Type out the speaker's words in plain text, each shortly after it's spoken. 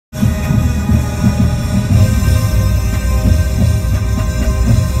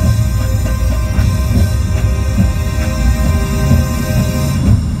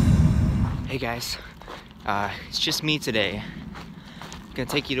It's just me today. I'm gonna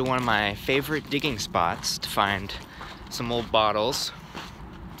take you to one of my favorite digging spots to find some old bottles.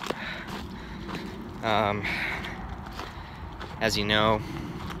 As you know,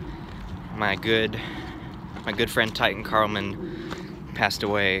 my good friend Titan Carlman passed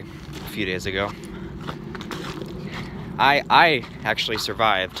away a few days ago. I actually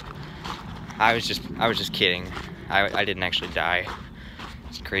survived. I was just kidding. I didn't actually die.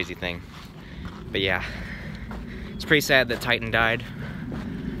 It's a crazy thing. But yeah, it's pretty sad that Titan died.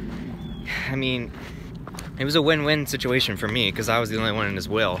 I mean, it was a win-win situation for me because I was the only one in his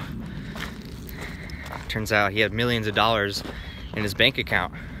will. Turns out he had millions of dollars in his bank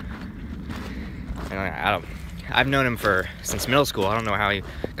account. And I've known him since middle school. I don't know how he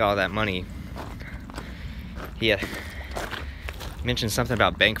got all that money. He mentioned something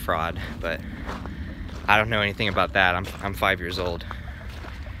about bank fraud, but I don't know anything about that. I'm 5 years old.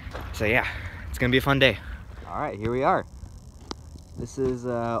 So yeah, it's gonna be a fun day. All right, here we are. This is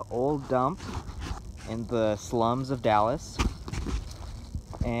an old dump in the slums of Dallas.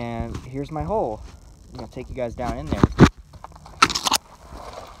 And here's my hole. I'm gonna take you guys down in there.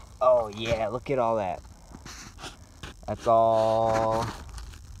 Oh yeah, look at all that. That's all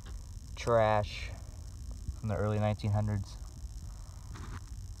trash from the early 1900s.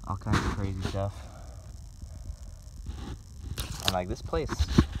 All kinds of crazy stuff. And like this place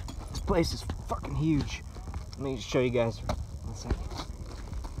is fucking huge. Let me just show you guys one second.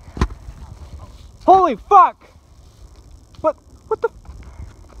 Holy fuck! What the?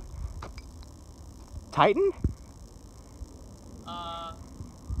 Titan?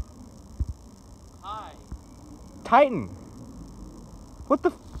 Hi. Titan! What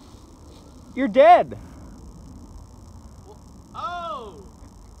the? You're dead! Oh!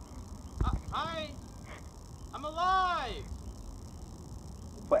 Hi! I'm alive!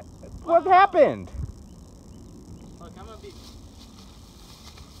 What happened? Look, I'm gonna be...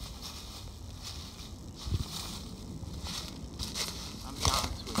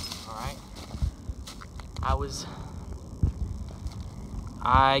 honest with you, alright?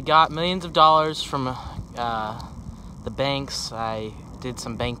 I got millions of dollars from the banks. I did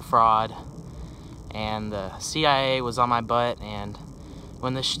some bank fraud, and the CIA was on my butt, and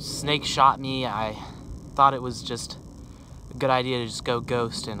when the snake shot me, I thought it was just a good idea to just go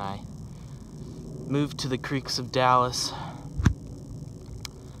ghost, and I moved to the creeks of Dallas.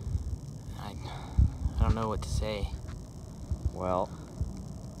 I don't know what to say. Well,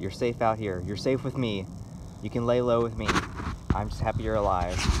 you're safe out here. You're safe with me. You can lay low with me. I'm just happy you're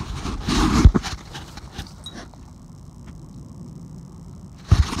alive.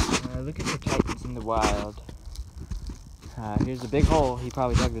 Look at the Titans in the wild. Here's a big hole. He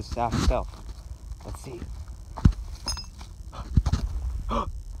probably dug this out himself. Let's see.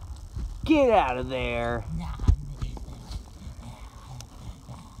 Get out of there!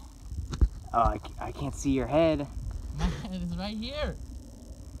 Oh, I can't see your head. My head is right here.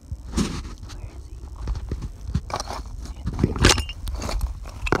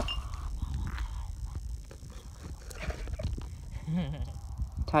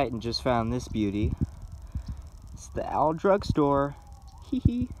 Titan just found this beauty. It's the Owl Drugstore. Hee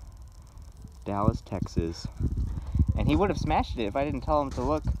hee. Dallas, Texas. And he would have smashed it if I didn't tell him to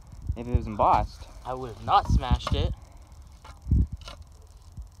look if it was embossed. I would have not smashed it.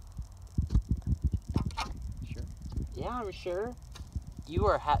 Sure. Yeah, I'm sure.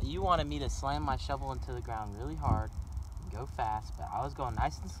 You wanted me to slam my shovel into the ground really hard and go fast, but I was going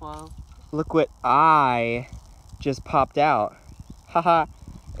nice and slow. Look what I just popped out. Haha,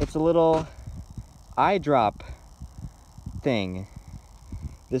 it's a little eye drop thing.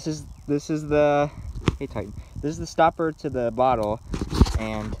 This is the, hey Titan, this is the stopper to the bottle,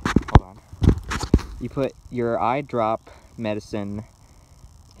 and hold on. You put your eye drop medicine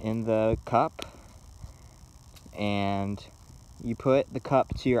in the cup, and you put the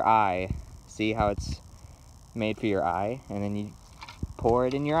cup to your eye. See how it's made for your eye, and then you pour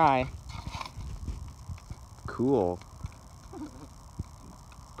it in your eye. Cool.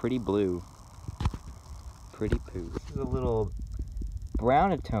 Pretty blue. Pretty poo. This is a little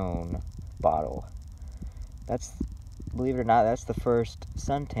brownatone bottle. That's, believe it or not, that's the first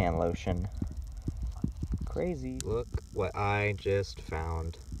suntan lotion. Crazy. Look what I just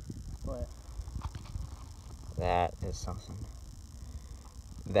found. What? That is something.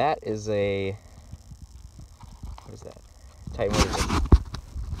 That is a, what is that? Titan, what is it?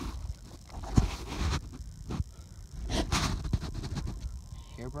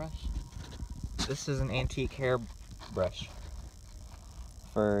 Hairbrush? This is an antique hairbrush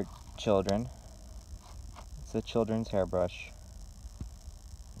for children. It's a children's hairbrush.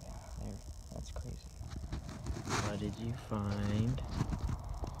 Yeah, that's crazy. did you find?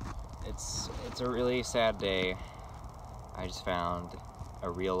 It's a really sad day. I just found a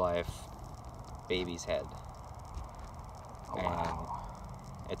real life baby's head. Oh,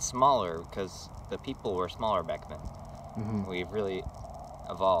 wow. And it's smaller because the people were smaller back then. Mm-hmm. We've really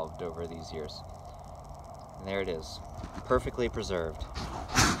evolved over these years. And there it is, perfectly preserved.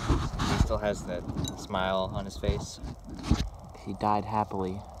 He still has that smile on his face. He died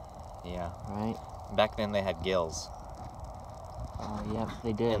happily. Yeah. Right? Back then they had gills. Yeah,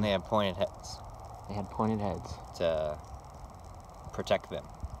 they did. And they had pointed heads. They had pointed heads. To protect them.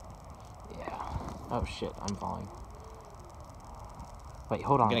 Yeah. Oh shit, I'm falling. Wait,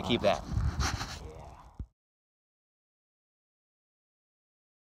 hold on. I'm gonna keep that. Yeah.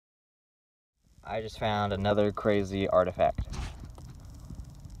 I just found another crazy artifact.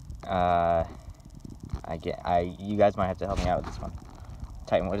 You guys might have to help me out with this one.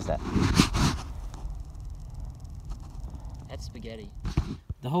 Titan, what is that? That's spaghetti.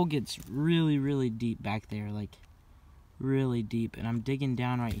 The hole gets really, really deep back there, like really deep, and I'm digging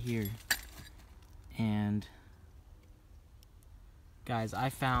down right here. And guys, I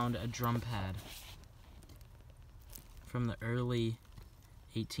found a drum pad from the early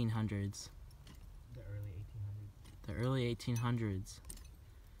 1800s. The early 1800s.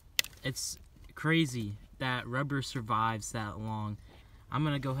 It's crazy that rubber survives that long. I'm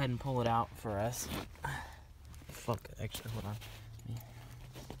gonna go ahead and pull it out for us. Fuck, actually, hold on.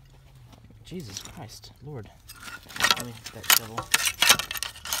 Jesus Christ, Lord. Let me hit that shovel.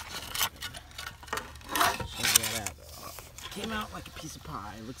 Shove that out. Came out like a piece of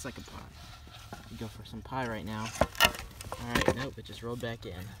pie. It looks like a pie. We go for some pie right now. Alright, nope, it just rolled back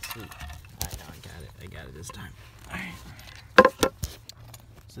in. Sweet. Alright, now I got it. I got it this time. Alright.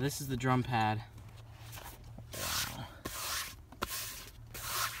 So this is the drum pad. Wow.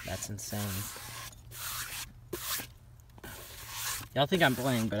 That's insane. Y'all think I'm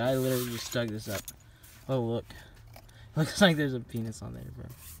playing, but I literally just dug this up. Oh, look. Looks like there's a penis on there, bro.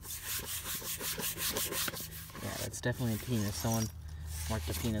 Yeah, that's definitely a penis. Someone marked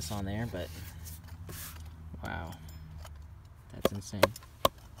a penis on there, but wow. That's insane.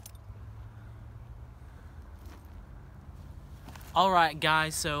 Alright,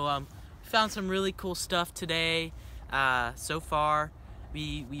 guys, so found some really cool stuff today. So far,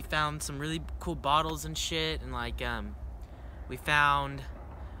 we found some really cool bottles and shit, and like, we found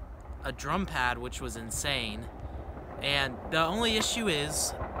a drum pad, which was insane. And the only issue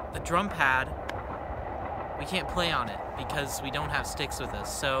is the drum pad, we can't play on it because we don't have sticks with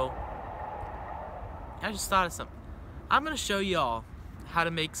us. So I just thought of something. I'm gonna show y'all how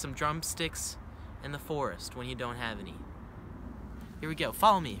to make some drumsticks in the forest when you don't have any. Here we go.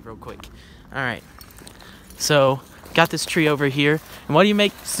 Follow me real quick. All right. So got this tree over here. And what do you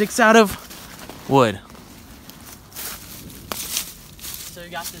make sticks out of? Wood. So we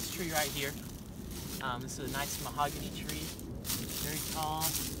got this tree right here. This is a nice mahogany tree. Very tall,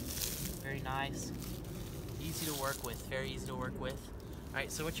 very nice. Easy to work with, very easy to work with.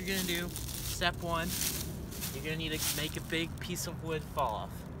 Alright, so what you're gonna do, step one, you're gonna need to make a big piece of wood fall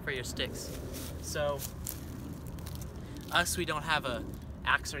off for your sticks. So, we don't have a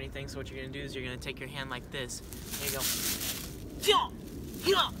axe or anything, so what you're gonna do is you're gonna take your hand like this, and you go,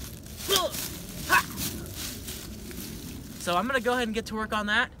 so I'm gonna go ahead and get to work on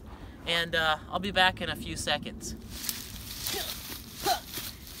that, and I'll be back in a few seconds.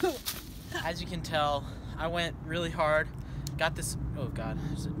 As you can tell, I went really hard. Got this, oh god,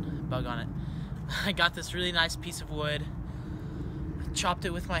 there's a bug on it. I got this really nice piece of wood, chopped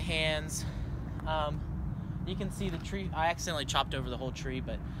it with my hands. You can see the tree, I accidentally chopped over the whole tree,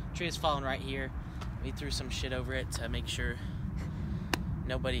 but the tree is falling right here. We threw some shit over it to make sure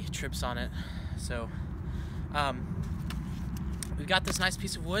nobody trips on it. So, we've got this nice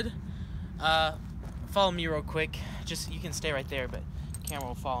piece of wood. Follow me real quick. Just, you can stay right there, but the camera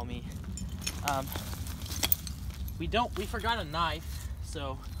will follow me. We forgot a knife,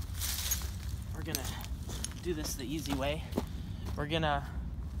 so we're gonna do this the easy way. We're gonna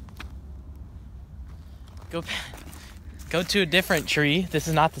go to a different tree. This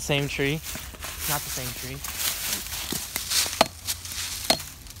is not the same tree. It's not the same tree.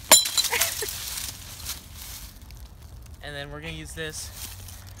 And then we're gonna use this.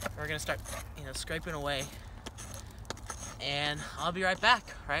 We're gonna start, scraping away. And I'll be right back,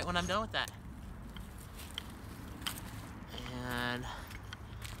 right when I'm done with that. And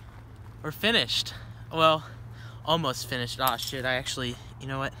we're finished. Well, almost finished. Ah, shit, I actually, you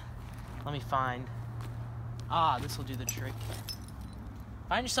know what? Let me find, this will do the trick.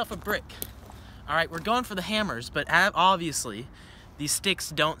 Find yourself a brick. All right, we're going for the hammers, but obviously, these sticks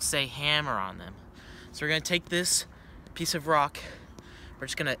don't say hammer on them. So we're gonna take this piece of rock. We're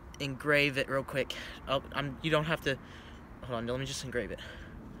just gonna engrave it real quick. Oh, you don't have to. Hold on, let me just engrave it.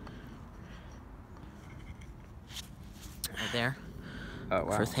 Right there. Oh,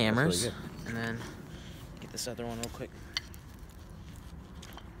 wow. With hammers. That's really and then get this other one real quick.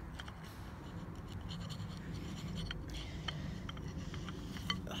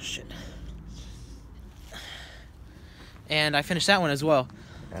 Oh shit. And I finished that one as well.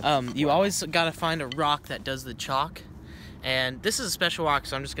 You always gotta find a rock that does the chalk. And this is a special rock,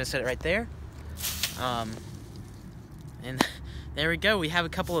 so I'm just gonna set it right there. And there we go. We have a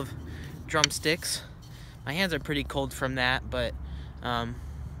couple of drumsticks. My hands are pretty cold from that, but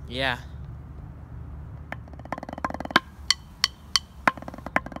yeah.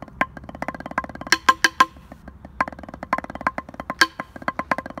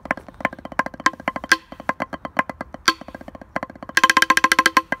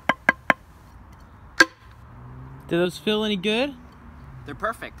 Do those feel any good? They're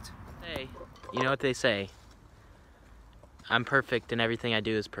perfect. Hey, you know what they say. I'm perfect and everything I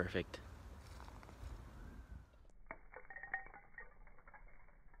do is perfect.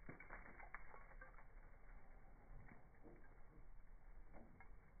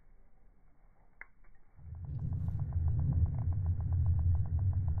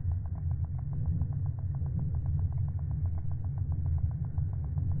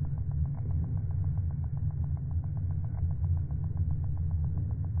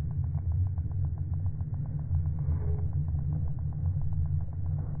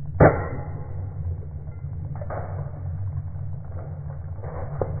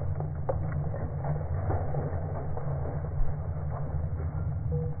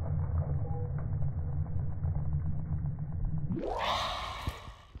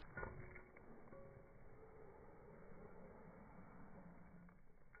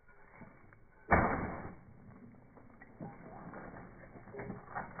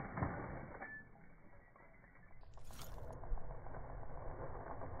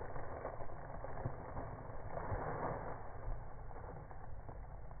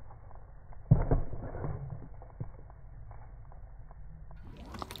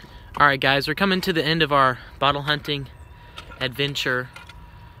 Alright guys, we're coming to the end of our bottle hunting adventure.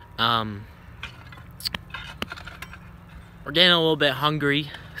 We're getting a little bit hungry,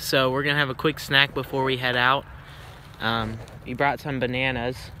 so we're gonna have a quick snack before we head out. We brought some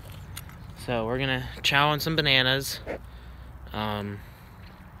bananas, so we're gonna chow on some bananas,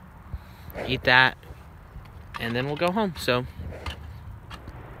 eat that, and then we'll go home. So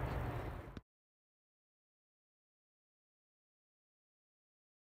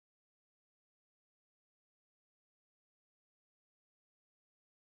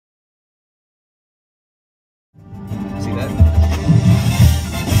See that?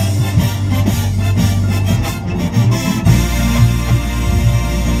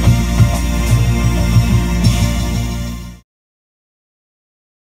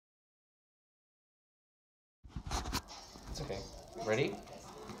 It's okay. Ready?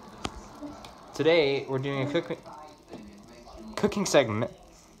 Today we're doing a cooking segment.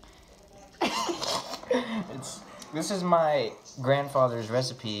 This is my grandfather's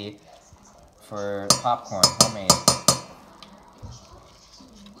recipe for popcorn, homemade.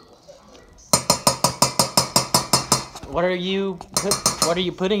 what are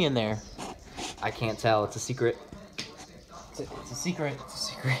you putting in there? I can't tell. It's a secret. It's a secret. It's a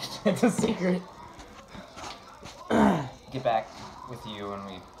secret. It's a secret. Get back with you when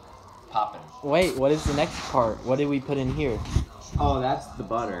we pop it. Wait, what is the next part? What did we put in here? Oh, that's the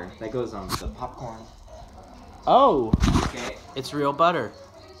butter. That goes on the popcorn. Oh, Okay. it's real butter.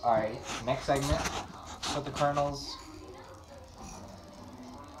 Alright, next segment. Put the kernels.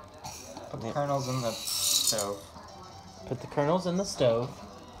 Put the kernels in the stove. Put the kernels in the stove.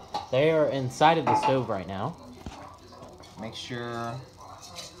 They are inside of the stove right now. Make sure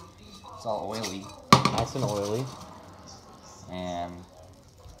it's all oily. Nice and oily. And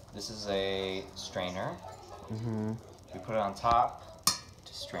this is a strainer. Mm-hmm. We put it on top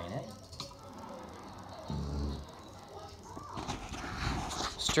to strain it.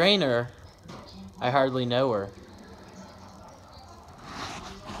 Strainer? I hardly know her.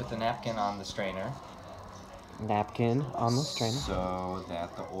 Put the napkin on the strainer. Napkin on the strainer. So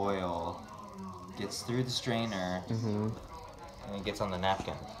that the oil gets through the strainer Mm-hmm. and it gets on the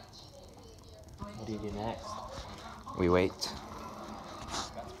napkin. What do you do next? We wait.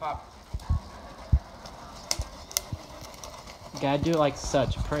 That's pop. You gotta do it like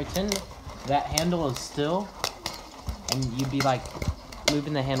such. Pretend that handle is still, and you'd be like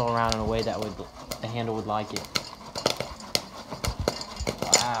moving the handle around in a way that the handle would like it.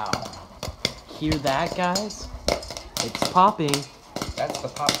 Wow. Hear that, guys? It's popping. That's the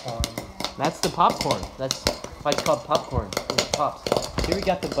popcorn. That's the popcorn. That's why it's called popcorn. It pops. Here we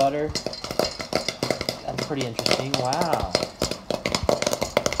got the butter. That's pretty interesting. Wow.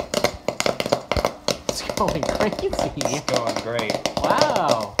 It's going crazy. It's going great.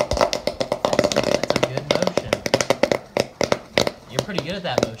 Wow. That's a good motion. You're pretty good at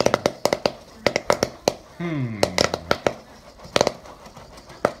that motion.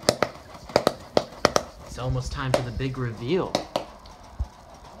 It's almost time for the big reveal.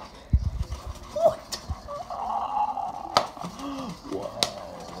 Whoa.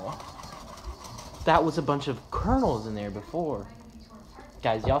 That was a bunch of kernels in there before.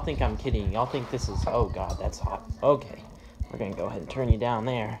 Guys, y'all think I'm kidding. Y'all think this is... Oh, God, that's hot. Okay. We're going to go ahead and turn you down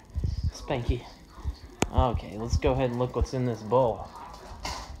there. Spanky. Okay, let's go ahead and look what's in this bowl.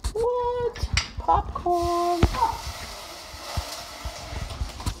 What? Popcorn.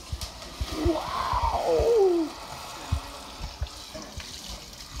 Wow.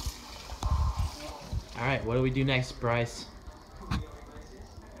 All right, what do we do next, Bryce?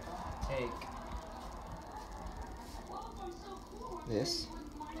 Take this.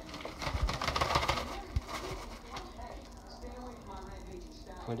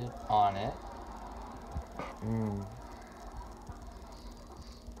 Put it on it.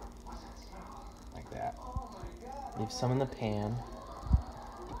 Like that. Leave some in the pan.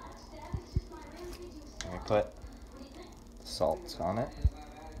 And we put salt on it.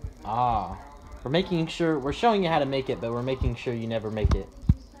 Ah. We're making sure, we're showing you how to make it, but we're making sure you never make it.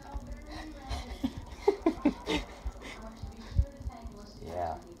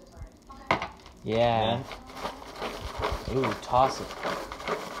 Yeah. Yeah. Ooh, toss it.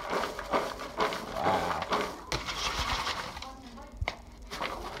 Wow.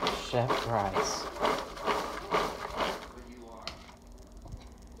 Chef Bryce.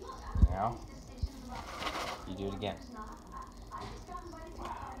 Now, you do it again.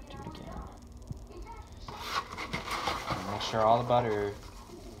 Do it again. And make sure all the butter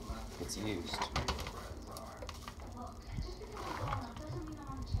gets used.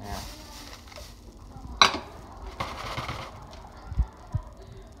 Yeah.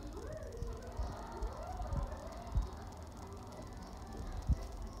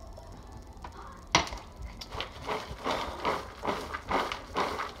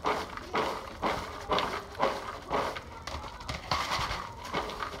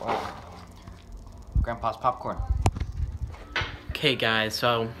 Wow. Grandpa's popcorn. Okay, guys,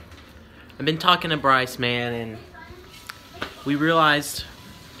 so I've been talking to Bryce, man, and we realized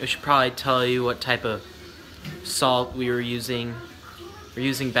we should probably tell you what type of salt we were using. We're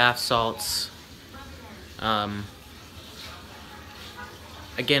using bath salts. Again,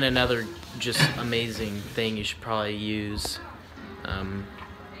 another just amazing thing you should probably use.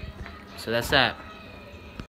 So that's that.